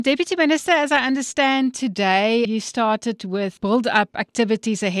Deputy Minister, as I understand today, you started with build-up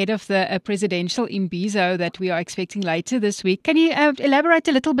activities ahead of the Presidential Imbizo that we are expecting later this week. Can you elaborate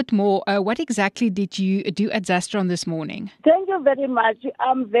a little bit more? What exactly did you do at Zastron this morning? Thank you very much.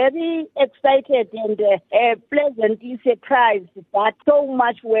 I'm very excited and pleasantly surprised that so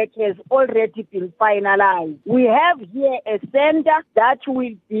much work has already been finalized. We have here a center that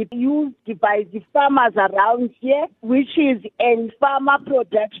will be used by the farmers around here, which is a farmer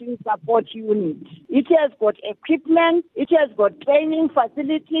production support unit. It has got equipment, it has got training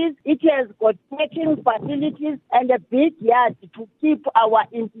facilities, it has got packing facilities and a big yard to keep our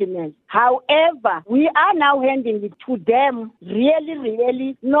implements. However, we are now handing it to them,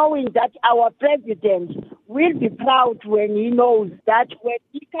 really knowing that our president will be proud when he knows that when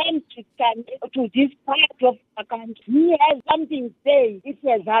he comes to this part of the country, he has something to say. It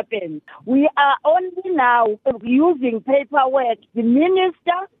has happened. We are only now using paperwork. The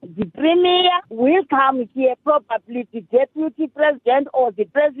minister, the premier will come here, probably the deputy president or the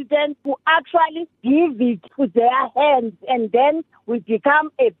president, to actually give it to their hands, and then we become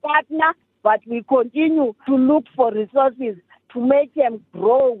a partner, but we continue to look for resources to make them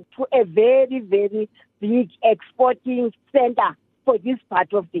grow to a very big exporting center for this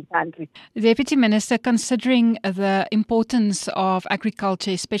part of the country. Deputy Minister, considering the importance of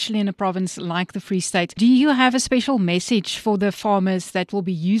agriculture, especially in a province like the Free State, do you have a special message for the farmers that will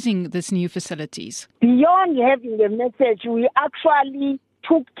be using these new facilities? Beyond having a message, we actually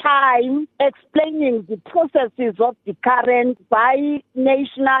took time explaining the processes of the current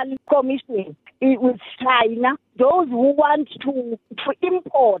bi-national commission with China. Those who want to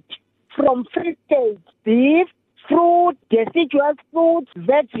import from Free State beef, fruit, deciduous fruit,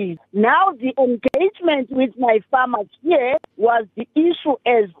 veggies. Now the engagement with my farmers here was the issue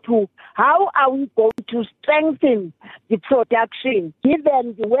as to how are we going to strengthen the production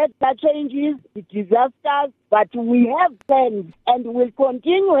given the weather changes, the disasters, but we have plans and we'll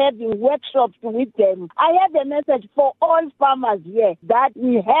continue having workshops with them. I have a message for all farmers here that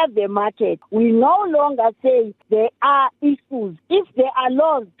we have a market. We no longer say there are issues. If there are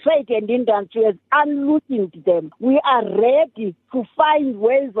laws, trade and industry has unloosened them. We are ready to find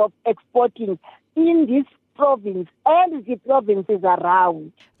ways of exporting in this province and the provinces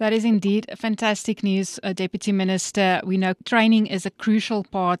around. That is indeed fantastic news, Deputy Minister. We know training is a crucial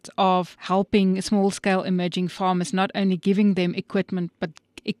part of helping small-scale emerging farmers, not only giving them equipment, but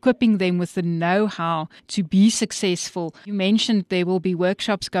equipping them with the know-how to be successful. You mentioned there will be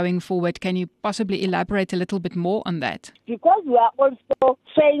workshops going forward. Can you possibly elaborate a little bit more on that? Because we are also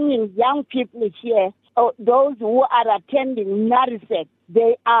training young people here, those who are attending NARISEC,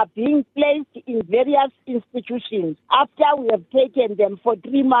 they are being placed in various institutions after we have taken them for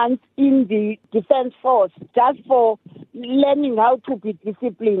 3 months in the Defense Force, just for learning how to be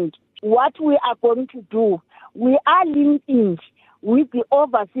disciplined. What we are going to do, we are linking with the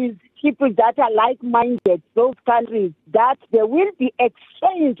overseas people that are like-minded, those countries, that there will be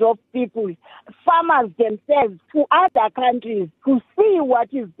exchange of people, farmers themselves, to other countries to see what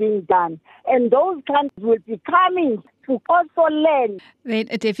is being done. And those countries will be coming to also learn. Then,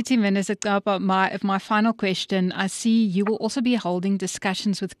 Deputy Minister Capa, my final question. I see you will also be holding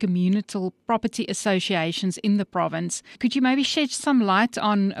discussions with communal property associations in the province. Could you maybe shed some light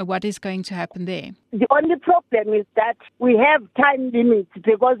on what is going to happen there? The only problem is that we have time limits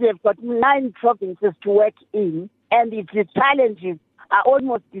because we've got 9 provinces to work in, and the challenges are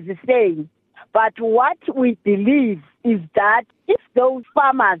almost the same. But what we believe is that if those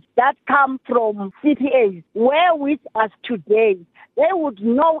farmers that come from CPAs were with us today, they would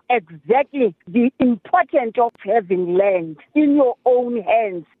know exactly the importance of having land in your own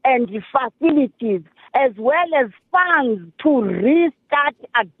hands and the facilities as well as funds to restart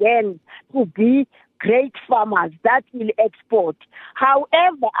again to be great farmers that will export.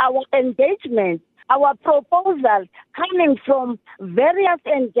 However, our engagement, our proposal coming from various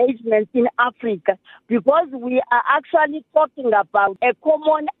engagements in Africa, because we are actually talking about a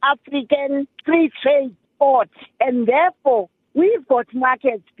common African free trade port, and therefore we've got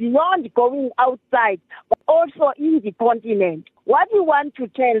markets beyond going outside, but also in the continent. What we want to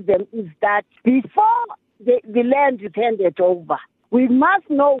tell them is that before the land is handed over, we must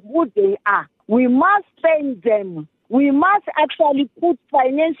know who they are. We must train them. We must actually put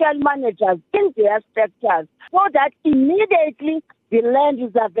financial managers in their sectors so that immediately the land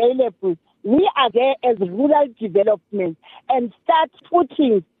is available. We are there as rural development and start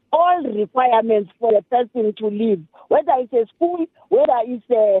putting all requirements for a person to live, whether it's a school, whether it's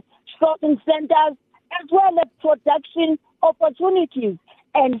a shopping centers, as well as production opportunities,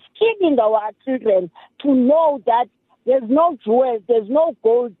 and skilling our children to know that There's no jewels, there's no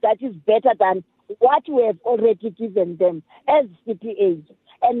gold that is better than what we have already given them as CPAs.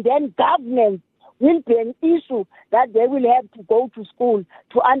 And then government will be an issue that they will have to go to school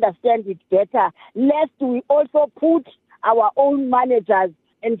to understand it better, lest we also put our own managers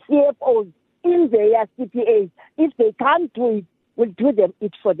and CFOs in their CPAs. If they can't do it, we'll do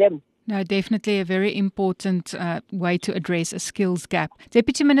it for them. No, definitely a very important way to address a skills gap.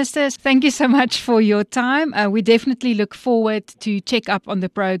 Deputy Minister, thank you so much for your time. We definitely look forward to check up on the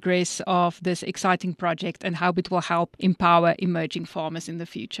progress of this exciting project and how it will help empower emerging farmers in the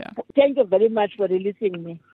future. Thank you very much for releasing me.